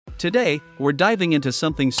Today, we're diving into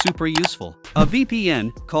something super useful. A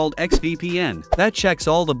VPN called X-VPN that checks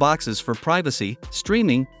all the boxes for privacy,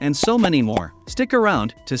 streaming, and so many more. Stick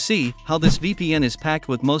around to see how this VPN is packed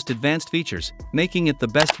with most advanced features, making it the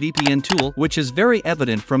best VPN tool, which is very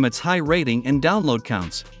evident from its high rating and download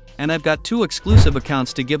counts. And I've got 2 exclusive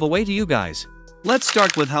accounts to give away to you guys. Let's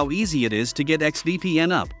start with how easy it is to get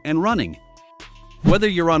X-VPN up and running. Whether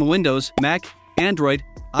you're on Windows, Mac, Android,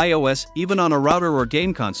 iOS, even on a router or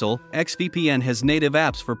game console, X-VPN has native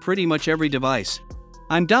apps for pretty much every device.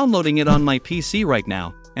 I'm downloading it on my PC right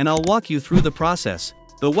now, and I'll walk you through the process.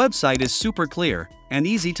 The website is super clear and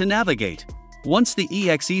easy to navigate. Once the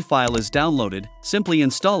exe file is downloaded, simply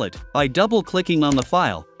install it by double-clicking on the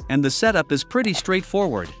file, and the setup is pretty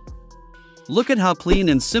straightforward. Look at how clean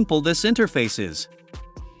and simple this interface is.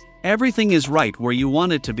 Everything is right where you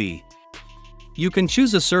want it to be. You can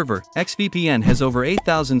choose a server. X-VPN has over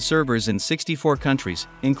 8,000 servers in 64 countries,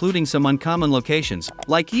 including some uncommon locations,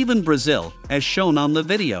 like even Brazil, as shown on the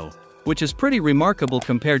video, which is pretty remarkable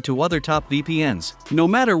compared to other top VPNs. No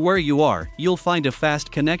matter where you are, you'll find a fast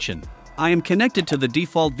connection. I am connected to the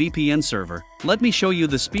default VPN server. Let me show you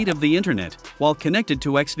the speed of the internet while connected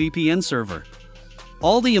to X-VPN server.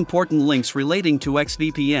 All the important links relating to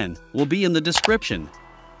X-VPN will be in the description,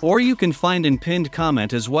 or you can find in pinned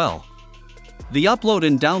comment as well. The upload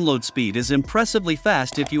and download speed is impressively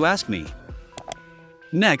fast if you ask me.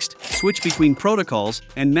 Next, switch between protocols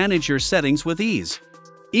and manage your settings with ease.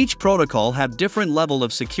 Each protocol have different level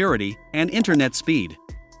of security and internet speed.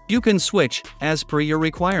 You can switch as per your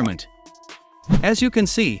requirement. As you can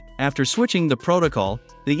see, after switching the protocol,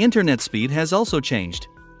 the internet speed has also changed.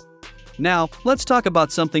 Now, let's talk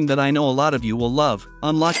about something that I know a lot of you will love: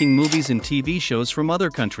 unlocking movies and TV shows from other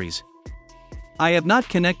countries. I have not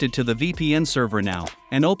connected to the VPN server now,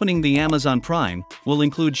 and opening the Amazon Prime will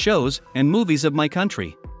include shows and movies of my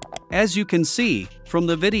country. As you can see from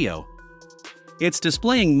the video, it's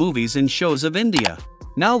displaying movies and shows of India.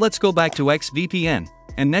 Now let's go back to X-VPN,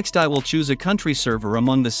 and next I will choose a country server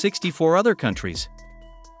among the 64 other countries.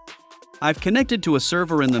 I've connected to a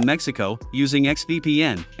server in Mexico using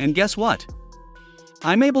X-VPN, and guess what?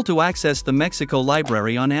 I'm able to access the Mexico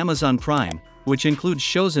library on Amazon Prime, which includes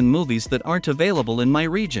shows and movies that aren't available in my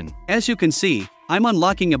region. As you can see, I'm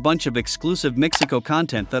unlocking a bunch of exclusive Mexico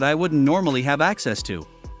content that I wouldn't normally have access to.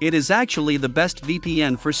 It is actually the best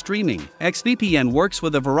VPN for streaming. X-VPN works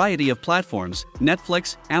with a variety of platforms: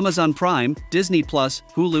 Netflix, Amazon Prime, Disney+,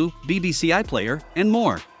 Hulu, BBC iPlayer, and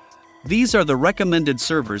more. These are the recommended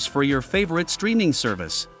servers for your favorite streaming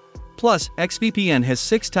service. Plus, X-VPN has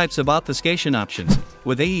 6 types of obfuscation options,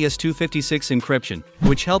 with AES-256 encryption,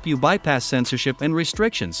 which help you bypass censorship and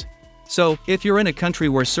restrictions. So, if you're in a country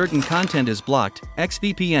where certain content is blocked,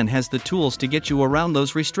 X-VPN has the tools to get you around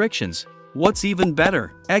those restrictions. What's even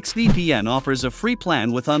better, X-VPN offers a free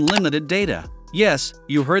plan with unlimited data. Yes,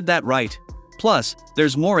 you heard that right. Plus,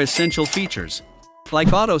 there's more essential features,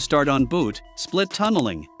 like auto start on boot, split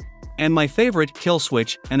tunneling, and my favorite, kill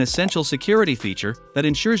switch, an essential security feature that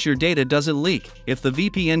ensures your data doesn't leak if the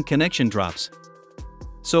VPN connection drops.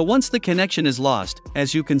 So once the connection is lost,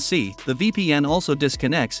 as you can see, the VPN also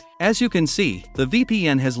disconnects. As you can see, the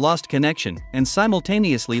VPN has lost connection, and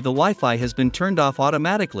simultaneously the Wi-Fi has been turned off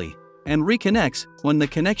automatically, and reconnects when the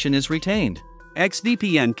connection is retained.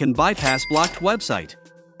 X-VPN can bypass blocked website.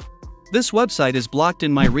 This website is blocked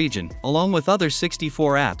in my region, along with other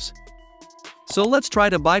 64 apps. So let's try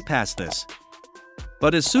to bypass this.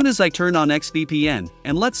 But as soon as I turn on X-VPN,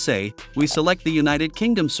 and let's say we select the United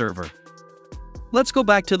Kingdom server. Let's go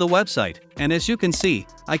back to the website, and as you can see,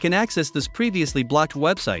 I can access this previously blocked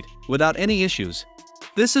website without any issues.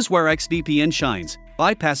 This is where X-VPN shines,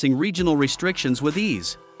 bypassing regional restrictions with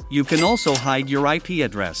ease. You can also hide your IP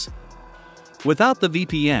address. Without the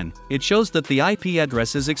VPN, it shows that the IP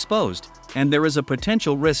address is exposed, and there is a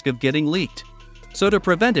potential risk of getting leaked. So to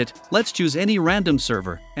prevent it, let's choose any random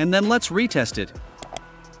server, and then let's retest it.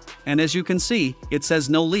 And as you can see, it says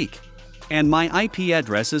no leak. And my IP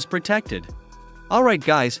address is protected. Alright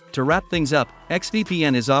guys, to wrap things up,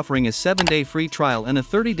 X-VPN is offering a 7-day free trial and a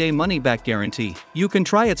 30-day money-back guarantee. You can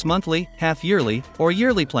try its monthly, half-yearly, or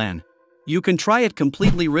yearly plan. You can try it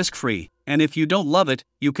completely risk-free, and if you don't love it,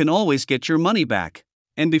 you can always get your money back.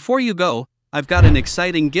 And before you go, I've got an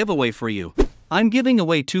exciting giveaway for you. I'm giving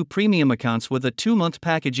away 2 premium accounts with a 2-month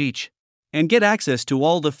package each. And get access to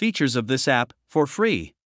all the features of this app for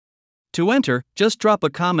free. To enter, just drop a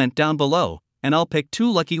comment down below, and I'll pick 2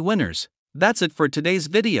 lucky winners. That's it for today's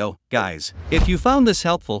video, guys. If you found this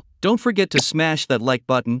helpful, don't forget to smash that like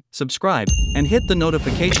button, subscribe, and hit the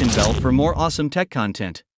notification bell for more awesome tech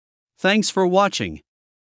content. Thanks for watching.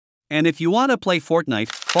 And if you wanna play Fortnite,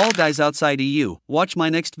 Fall Guys outside EU, watch my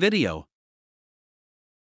next video.